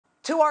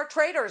To our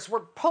traders, we're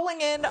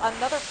pulling in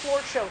another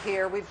floor show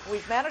here.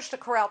 We've managed to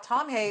corral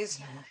Tom Hayes,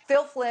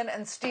 Phil Flynn,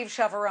 and Steve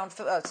Chavarone.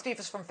 Steve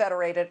is from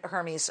Federated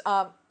Hermes.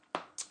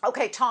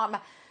 Okay, Tom,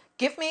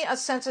 give me a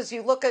sense as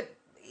you look at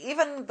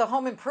even the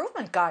home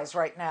improvement guys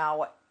right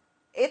now.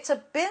 It's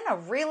been a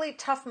really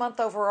tough month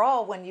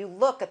overall when you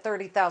look at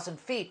 30,000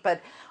 feet,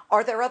 but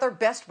are there other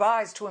best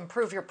buys to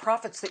improve your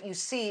profits that you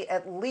see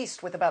at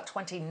least with about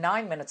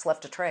 29 minutes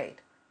left to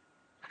trade?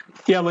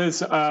 Yeah,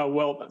 Liz,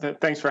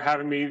 thanks for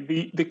having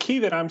me. The key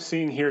that I'm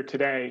seeing here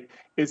today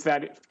is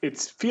that it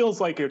feels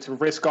like it's a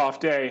risk-off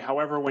day.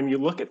 However, when you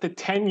look at the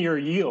 10-year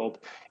yield,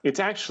 it's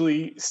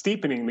actually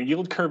steepening. The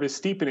yield curve is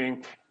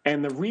steepening,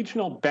 and the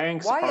regional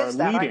banks are leading. Why is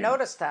that? I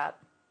noticed that.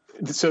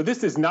 So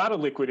this is not a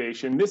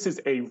liquidation. This is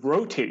a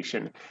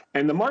rotation.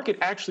 And the market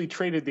actually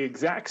traded the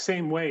exact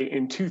same way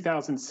in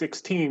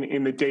 2016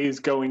 in the days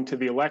going to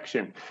the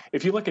election.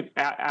 If you look at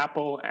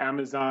Apple,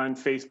 Amazon,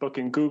 Facebook,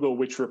 and Google,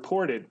 which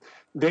reported,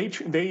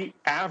 they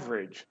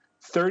average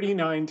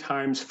 39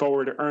 times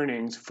forward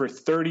earnings for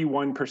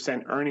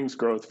 31% earnings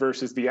growth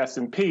versus the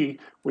S&P,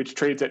 which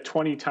trades at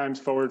 20 times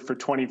forward for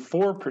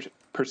 24%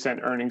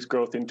 earnings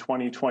growth in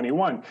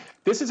 2021.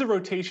 This is a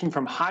rotation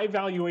from high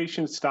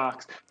valuation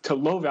stocks to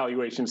low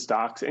valuation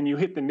stocks, and you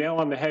hit the nail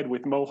on the head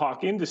with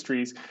Mohawk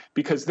Industries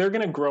because they're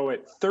going to grow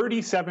at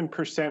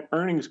 37%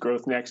 earnings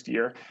growth next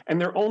year,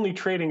 and they're only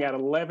trading at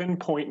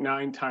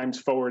 11.9 times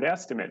forward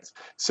estimates.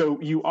 So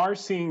you are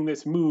seeing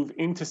this move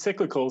into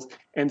cyclicals,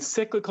 and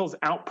cyclicals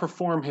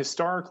outperform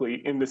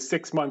historically in the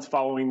 6 months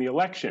following the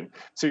election.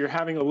 So you're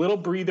having a little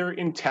breather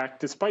in tech,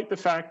 despite the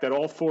fact that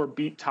all four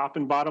beat top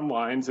and bottom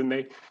lines, and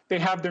they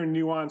have their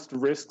nuanced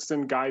risks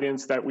and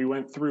guidance that we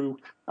went through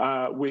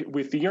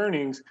with the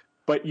earnings.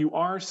 But you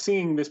are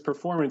seeing this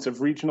performance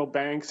of regional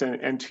banks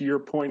and to your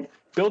point,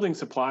 building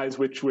supplies,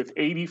 which with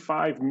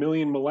 85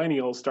 million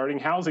millennials starting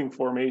housing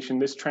formation,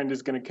 this trend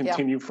is going to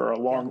continue for a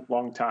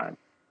long time.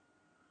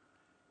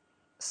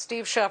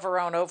 Steve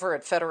Chavarone over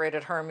at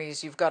Federated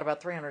Hermes, you've got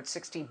about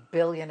 $360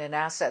 billion in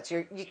assets.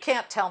 You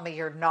can't tell me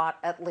you're not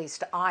at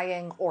least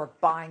eyeing or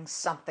buying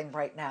something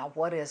right now.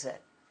 What is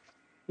it?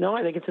 No,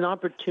 I think it's an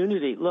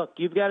opportunity. Look,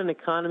 you've got an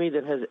economy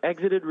that has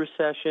exited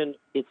recession.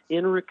 It's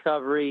in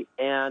recovery,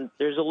 and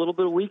there's a little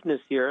bit of weakness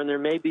here, and there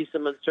may be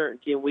some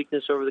uncertainty and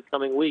weakness over the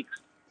coming weeks.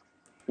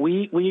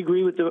 We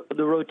agree with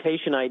the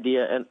rotation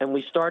idea, and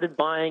we started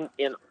buying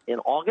in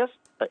August.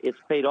 It's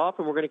paid off,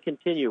 and we're going to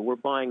continue. We're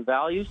buying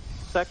value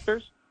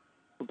sectors,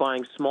 we're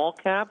buying small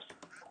caps,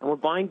 and we're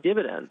buying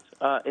dividends.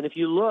 And if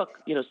you look,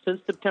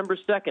 since September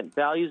 2nd,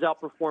 values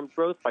outperformed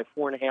growth by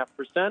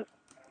 4.5%.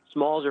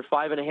 Smalls are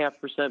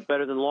 5.5%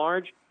 better than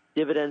large.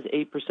 Dividends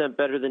 8%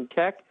 better than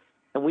tech.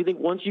 And we think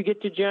once you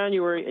get to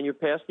January and you're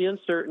past the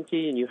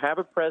uncertainty and you have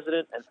a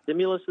president and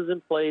stimulus is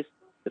in place,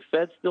 the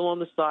Fed's still on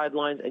the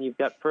sidelines, and you've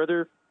got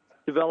further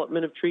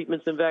development of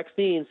treatments and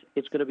vaccines,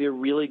 it's going to be a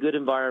really good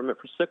environment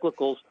for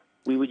cyclicals.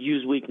 We would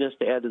use weakness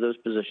to add to those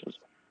positions.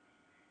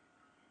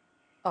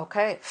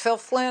 Okay. Phil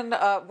Flynn,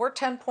 we're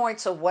 10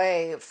 points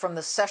away from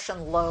the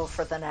session low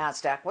for the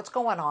NASDAQ. What's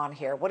going on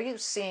here? What are you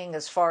seeing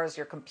as far as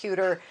your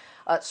computer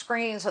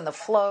screens and the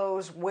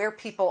flows, where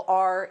people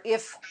are?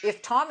 If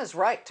Tom is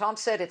right, Tom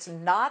said it's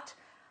not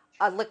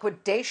a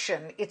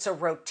liquidation, it's a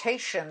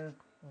rotation.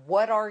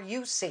 What are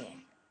you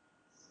seeing?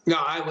 No,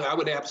 I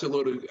would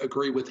absolutely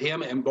agree with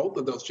him and both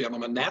of those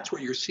gentlemen. That's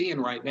what you're seeing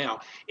right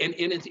now. And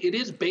it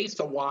is based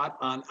a lot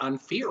on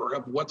fear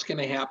of what's going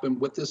to happen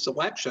with this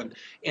election.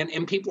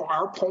 And people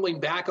are pulling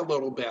back a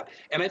little bit.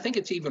 And I think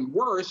it's even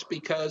worse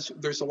because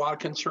there's a lot of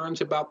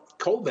concerns about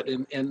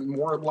COVID and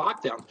more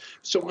lockdown.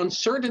 So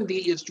uncertainty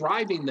is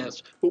driving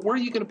this. But where are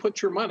you going to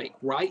put your money,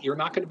 right? You're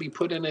not going to be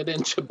putting it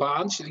into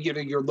bonds.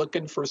 You're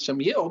looking for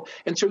some yield.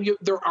 And so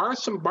there are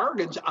some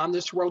bargains on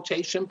this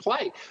rotation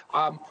play.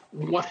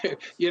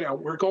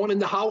 We're going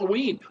into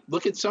Halloween.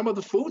 Look at some of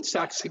the food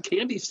stocks, the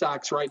candy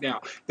stocks right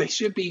now. They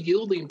should be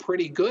yielding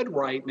pretty good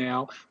right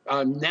now.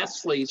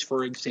 Nestle's,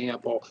 for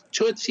example,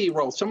 Tootsie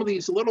Roll, some of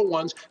these little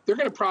ones, they're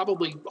going to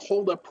probably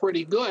hold up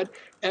pretty good.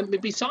 And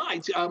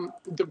besides,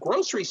 the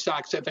grocery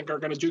stocks, I think, are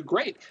going to do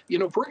great.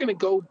 If we're going to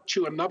go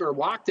to another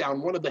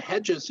lockdown, one of the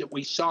hedges that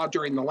we saw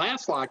during the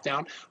last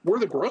lockdown were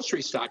the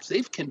grocery stocks.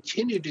 They've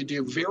continued to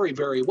do very,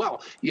 very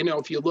well.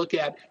 If you look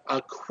at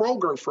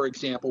Kroger, for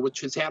example,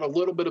 which has had a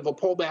little bit of a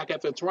pullback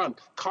after its run,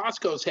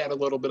 Costco's had a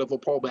little bit of a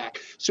pullback.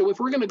 So if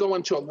we're going to go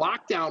into a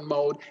lockdown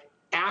mode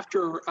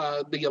after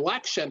the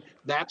election,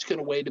 that's going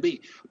to way to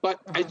be. But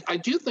I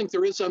do think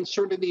there is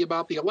uncertainty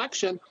about the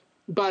election.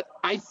 But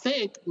I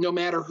think no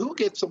matter who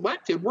gets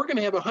elected, we're going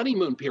to have a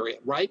honeymoon period,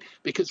 right?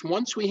 Because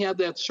once we have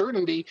that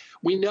certainty,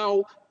 we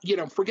know,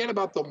 forget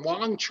about the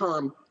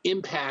long-term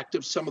impact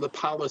of some of the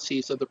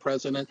policies of the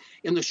president.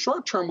 In the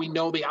short term, we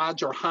know the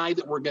odds are high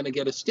that we're going to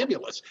get a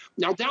stimulus.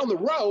 Now, down the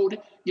road,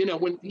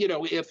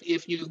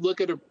 if you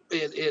look at a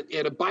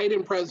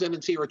Biden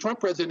presidency or a Trump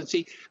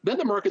presidency, then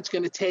the market's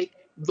going to take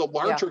the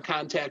larger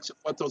context of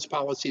what those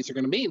policies are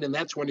going to mean, and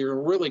that's when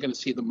you're really going to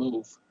see the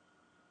move.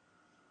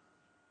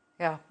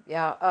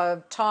 Yeah.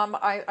 Tom,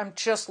 I'm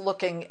just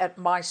looking at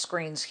my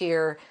screens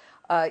here.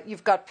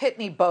 You've got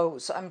Pitney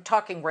Bowes, I'm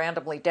talking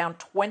randomly, down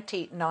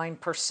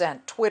 29%.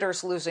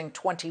 Twitter's losing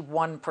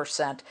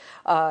 21%.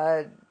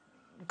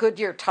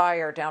 Goodyear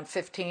Tire down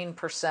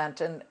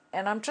 15%.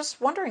 And I'm just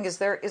wondering, is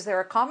there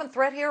a common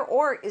thread here,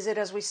 or is it,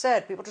 as we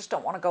said, people just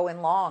don't want to go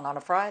in long on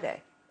a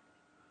Friday?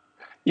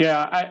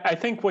 Yeah, I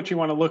think what you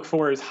want to look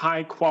for is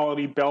high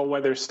quality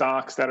bellwether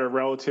stocks that are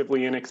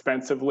relatively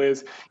inexpensive,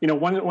 Liz. You know,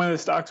 one of the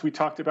stocks we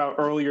talked about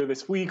earlier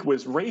this week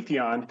was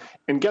Raytheon.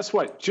 And guess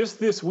what? Just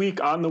this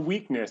week on the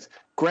weakness,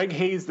 Greg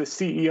Hayes, the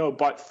CEO,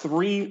 bought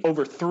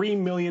over $3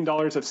 million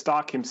of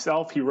stock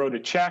himself. He wrote a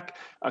check.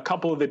 A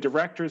couple of the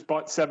directors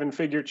bought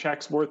seven-figure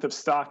checks worth of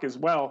stock as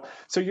well.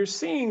 So you're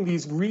seeing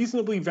these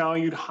reasonably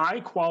valued,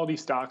 high-quality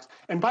stocks.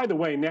 And by the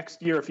way,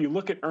 next year, if you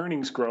look at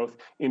earnings growth,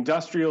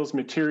 industrials,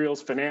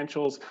 materials,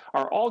 financials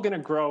are all going to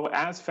grow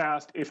as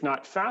fast, if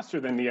not faster,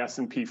 than the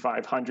S&P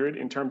 500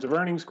 in terms of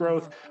earnings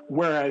growth,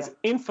 whereas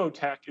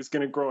infotech is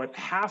going to grow at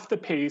half the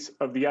pace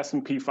of the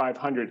S&P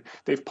 500.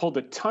 They've pulled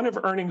a ton of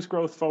earnings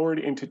growth forward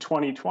into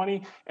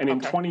 2020, and in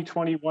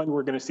 2021,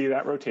 we're going to see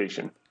that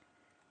rotation.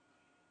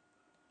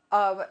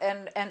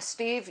 And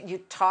Steve, you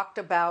talked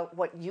about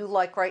what you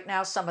like right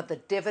now, some of the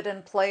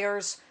dividend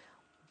players.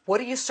 What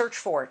do you search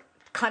for?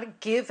 Kind of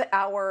give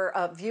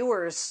our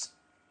viewers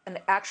an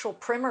actual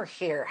primer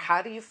here.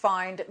 How do you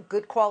find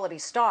good quality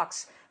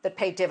stocks that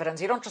pay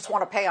dividends? You don't just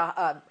want to pay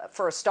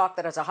for a stock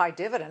that has a high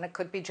dividend. It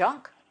could be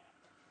junk.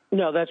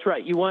 No, that's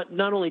right. You want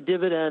not only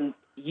dividend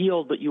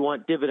yield, but you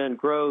want dividend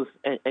growth,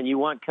 and you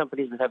want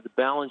companies that have the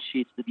balance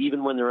sheets that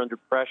even when they're under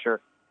pressure,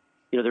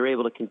 you know, they're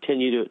able to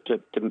continue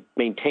to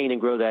maintain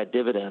and grow that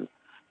dividend.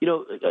 You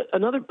know,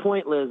 another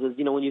point, Liz, is,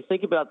 you know, when you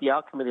think about the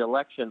outcome of the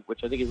election,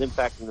 which I think is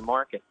impacting the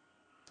market,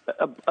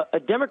 a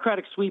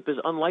Democratic sweep is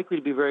unlikely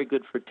to be very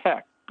good for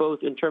tech,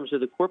 both in terms of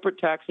the corporate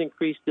tax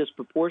increase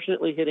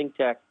disproportionately hitting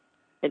tech.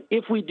 And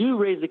if we do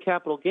raise the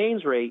capital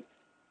gains rate,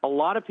 a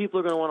lot of people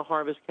are going to want to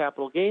harvest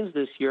capital gains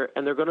this year,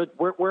 and they're going to,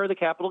 where are the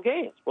capital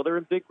gains? Well, they're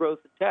in big growth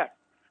in tech.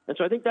 And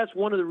so I think that's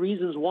one of the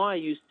reasons why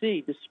you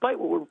see, despite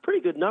what were pretty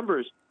good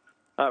numbers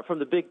from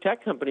the big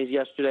tech companies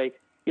yesterday,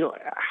 you know,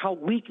 how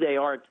weak they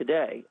are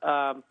today.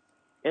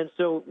 And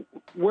so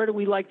where do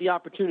we like the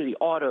opportunity?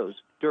 Autos,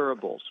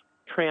 durables,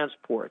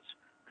 transports,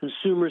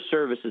 consumer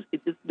services.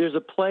 There's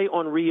a play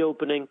on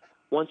reopening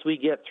once we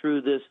get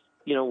through this,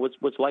 you know,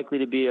 what's likely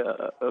to be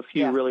a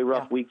few really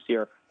rough weeks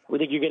here. We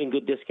think you're getting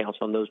good discounts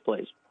on those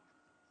plays.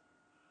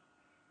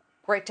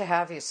 Great to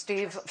have you,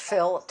 Steve,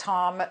 Phil,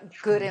 Tom.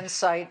 Good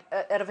insight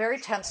at a very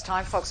tense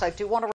time, folks. I do want to